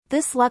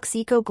This Luxe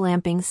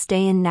Eco-Glamping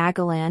stay in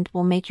Nagaland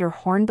will make your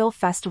Hornbill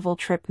Festival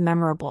trip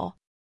memorable.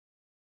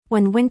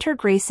 When winter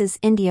graces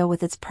India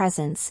with its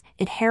presence,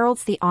 it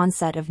heralds the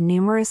onset of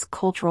numerous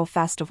cultural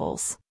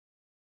festivals.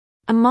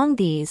 Among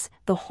these,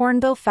 the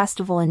Hornbill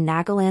Festival in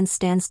Nagaland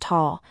stands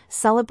tall,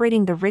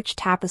 celebrating the rich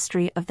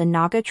tapestry of the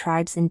Naga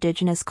tribe's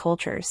indigenous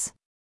cultures.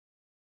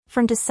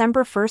 From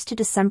December 1st to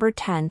December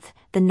 10th,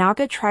 the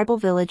Naga tribal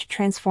village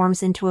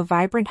transforms into a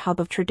vibrant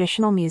hub of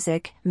traditional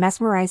music,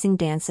 mesmerizing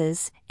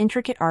dances,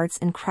 intricate arts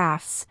and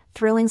crafts,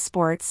 thrilling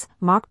sports,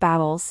 mock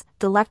battles,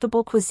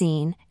 delectable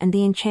cuisine, and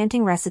the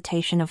enchanting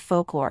recitation of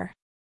folklore.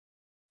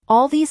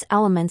 All these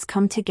elements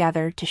come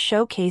together to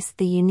showcase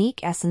the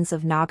unique essence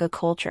of Naga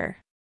culture.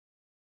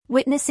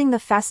 Witnessing the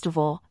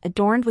festival,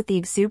 adorned with the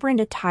exuberant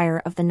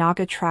attire of the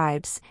Naga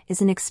tribes,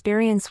 is an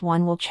experience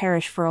one will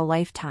cherish for a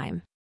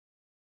lifetime.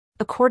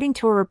 According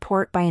to a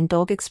report by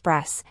Indulge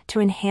Express, to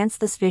enhance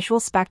this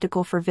visual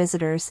spectacle for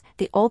visitors,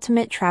 the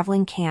Ultimate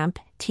Traveling Camp,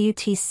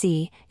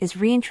 TUTC, is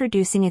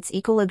reintroducing its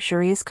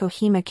eco-luxurious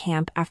Kohima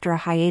camp after a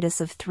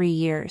hiatus of 3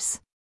 years.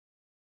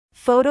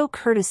 Photo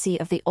courtesy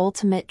of the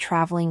Ultimate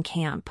Traveling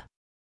Camp.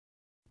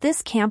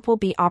 This camp will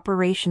be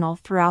operational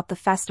throughout the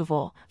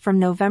festival, from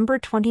November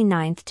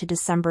 29th to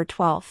December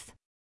 12th.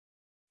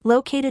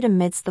 Located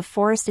amidst the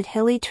forested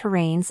hilly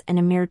terrains and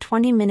a mere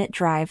 20-minute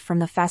drive from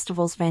the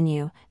festival's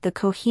venue, the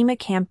Kohima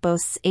camp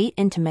boasts 8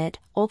 intimate,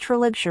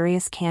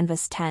 ultra-luxurious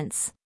canvas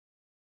tents.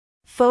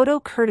 Photo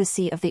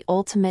courtesy of the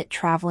Ultimate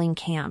Traveling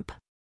Camp.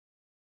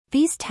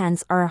 These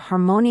tents are a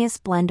harmonious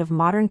blend of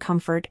modern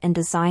comfort and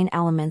design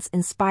elements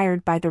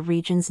inspired by the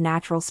region's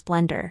natural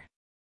splendor.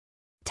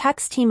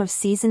 Tech's team of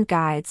seasoned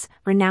guides,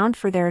 renowned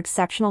for their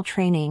exceptional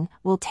training,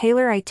 will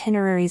tailor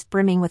itineraries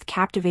brimming with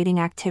captivating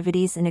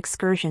activities and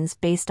excursions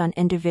based on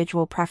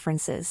individual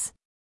preferences.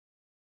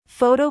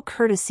 Photo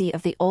courtesy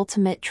of the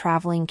Ultimate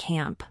Traveling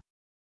Camp.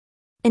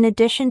 In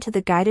addition to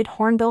the guided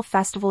Hornbill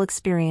Festival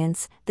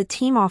experience, the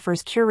team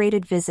offers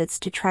curated visits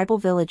to tribal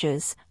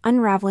villages,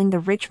 unraveling the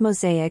rich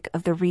mosaic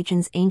of the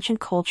region's ancient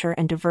culture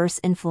and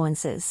diverse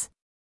influences.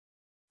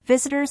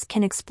 Visitors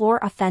can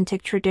explore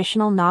authentic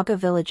traditional Naga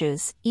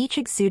villages, each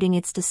exuding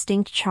its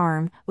distinct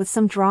charm, with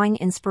some drawing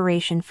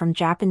inspiration from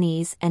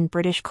Japanese and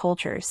British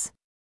cultures.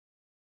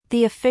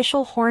 The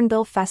official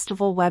Hornbill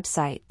Festival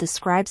website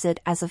describes it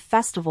as a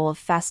festival of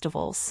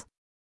festivals.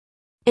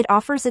 It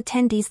offers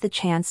attendees the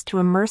chance to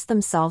immerse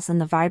themselves in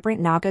the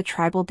vibrant Naga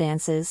tribal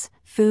dances,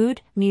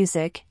 food,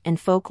 music, and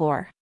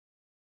folklore.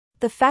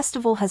 The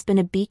festival has been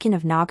a beacon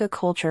of Naga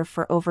culture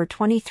for over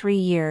 23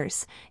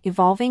 years,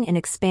 evolving and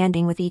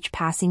expanding with each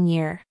passing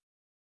year.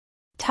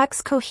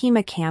 Tech's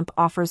Kohima Camp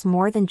offers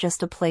more than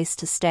just a place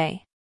to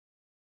stay.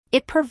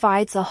 It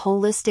provides a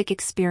holistic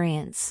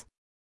experience.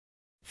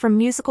 From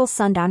musical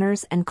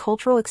sundowners and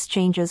cultural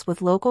exchanges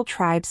with local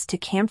tribes to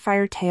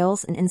campfire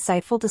tales and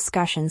insightful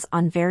discussions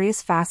on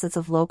various facets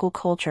of local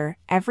culture,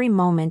 every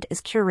moment is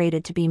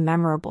curated to be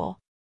memorable.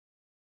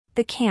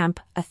 The camp,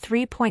 a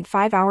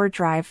 3.5-hour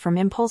drive from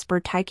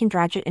Impulsberg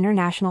Tikendraget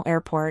International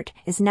Airport,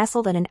 is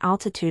nestled at an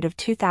altitude of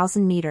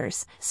 2,000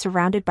 meters,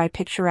 surrounded by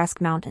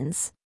picturesque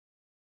mountains.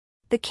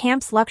 The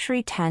camp's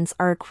luxury tents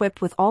are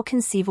equipped with all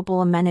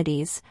conceivable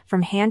amenities,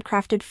 from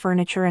handcrafted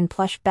furniture and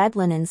plush bed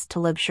linens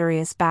to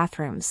luxurious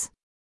bathrooms.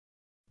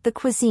 The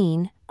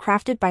cuisine,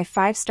 crafted by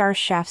 5-star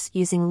chefs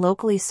using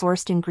locally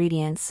sourced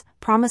ingredients,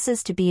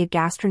 promises to be a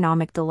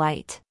gastronomic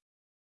delight.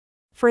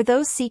 For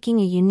those seeking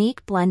a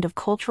unique blend of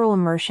cultural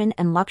immersion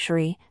and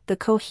luxury, the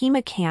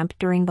Kohima camp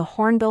during the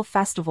Hornbill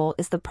Festival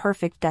is the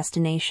perfect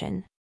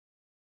destination.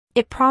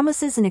 It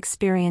promises an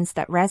experience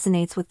that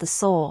resonates with the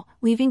soul,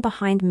 leaving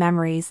behind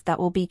memories that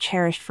will be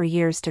cherished for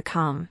years to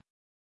come.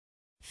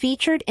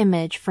 Featured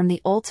image from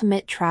the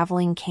Ultimate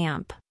Traveling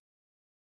Camp.